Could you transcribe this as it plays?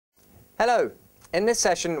Hello! In this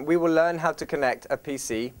session we will learn how to connect a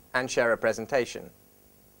PC and share a presentation.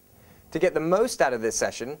 To get the most out of this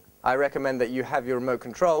session, I recommend that you have your remote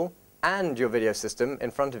control and your video system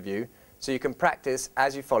in front of you so you can practice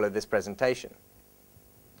as you follow this presentation.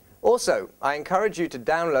 Also, I encourage you to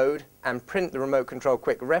download and print the Remote Control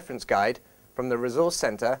Quick Reference Guide from the Resource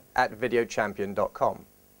Center at videochampion.com.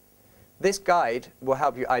 This guide will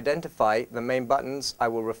help you identify the main buttons I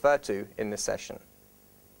will refer to in this session.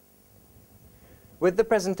 With the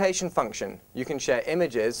presentation function, you can share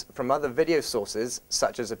images from other video sources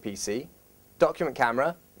such as a PC, document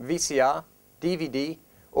camera, VCR, DVD,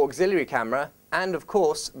 auxiliary camera, and of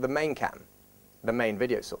course the main cam, the main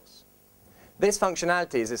video source. This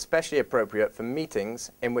functionality is especially appropriate for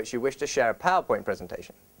meetings in which you wish to share a PowerPoint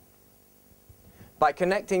presentation. By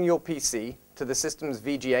connecting your PC to the system's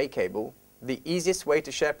VGA cable, the easiest way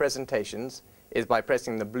to share presentations is by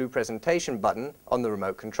pressing the blue presentation button on the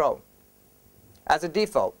remote control. As a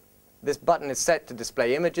default, this button is set to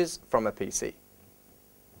display images from a PC.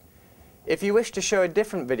 If you wish to show a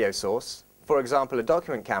different video source, for example a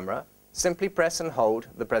document camera, simply press and hold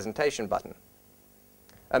the presentation button.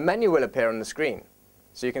 A menu will appear on the screen,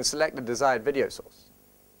 so you can select the desired video source.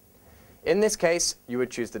 In this case, you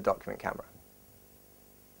would choose the document camera.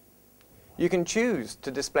 You can choose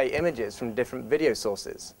to display images from different video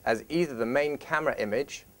sources as either the main camera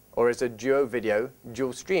image or as a duo video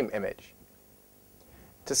dual stream image.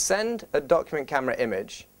 To send a document camera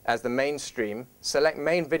image as the main stream, select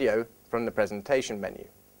Main Video from the presentation menu.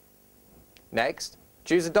 Next,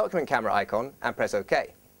 choose the document camera icon and press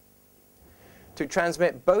OK. To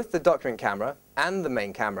transmit both the document camera and the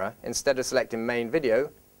main camera, instead of selecting Main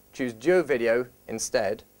Video, choose Duo Video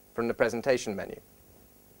instead from the presentation menu.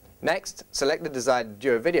 Next, select the desired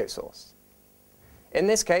duo video source. In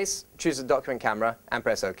this case, choose the document camera and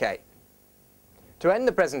press OK. To end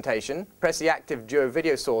the presentation, press the active duo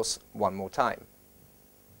video source one more time.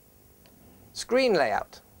 Screen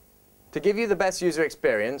layout. To give you the best user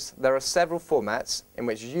experience, there are several formats in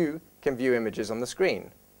which you can view images on the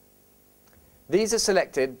screen. These are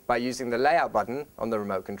selected by using the layout button on the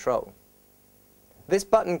remote control. This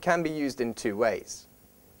button can be used in two ways.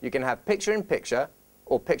 You can have picture-in-picture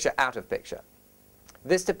or picture-out-of-picture.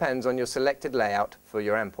 This depends on your selected layout for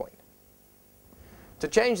your endpoint. To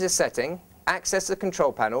change this setting, access the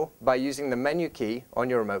control panel by using the menu key on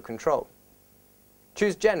your remote control.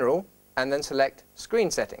 Choose General and then select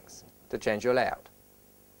Screen Settings to change your layout.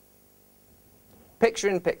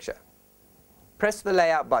 Picture-in-picture. Press the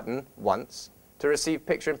layout button once to receive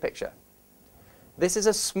picture-in-picture. This is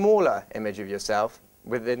a smaller image of yourself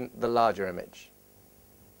within the larger image.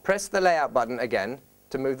 Press the layout button again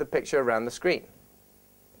to move the picture around the screen.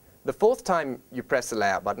 The fourth time you press the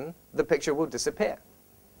layout button, the picture will disappear.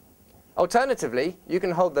 Alternatively, you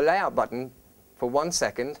can hold the layout button for 1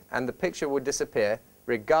 second and the picture will disappear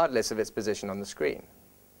regardless of its position on the screen.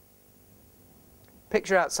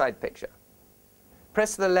 Picture outside picture.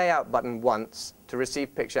 Press the layout button once to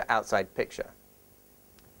receive picture outside picture.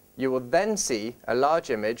 You will then see a large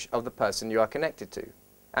image of the person you are connected to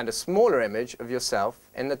and a smaller image of yourself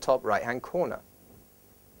in the top right-hand corner.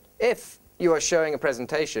 If you are showing a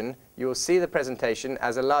presentation, you will see the presentation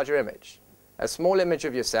as a larger image, a small image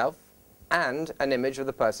of yourself, and an image of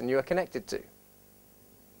the person you are connected to.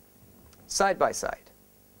 Side by side.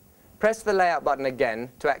 Press the layout button again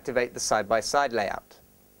to activate the side-by-side layout.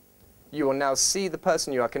 You will now see the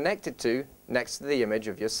person you are connected to next to the image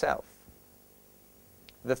of yourself.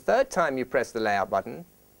 The third time you press the layout button,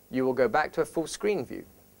 you will go back to a full screen view.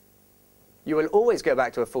 You will always go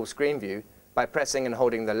back to a full screen view by pressing and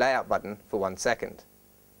holding the layout button for 1 second.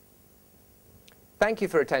 Thank you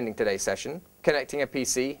for attending today's session, connecting a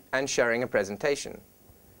PC and sharing a presentation.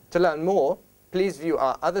 To learn more, please view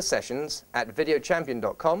our other sessions at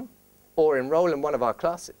videochampion.com or enroll in one of our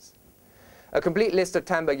classes. A complete list of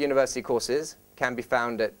Tandberg University courses can be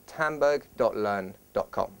found at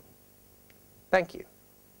tandberg.learn.com. Thank you.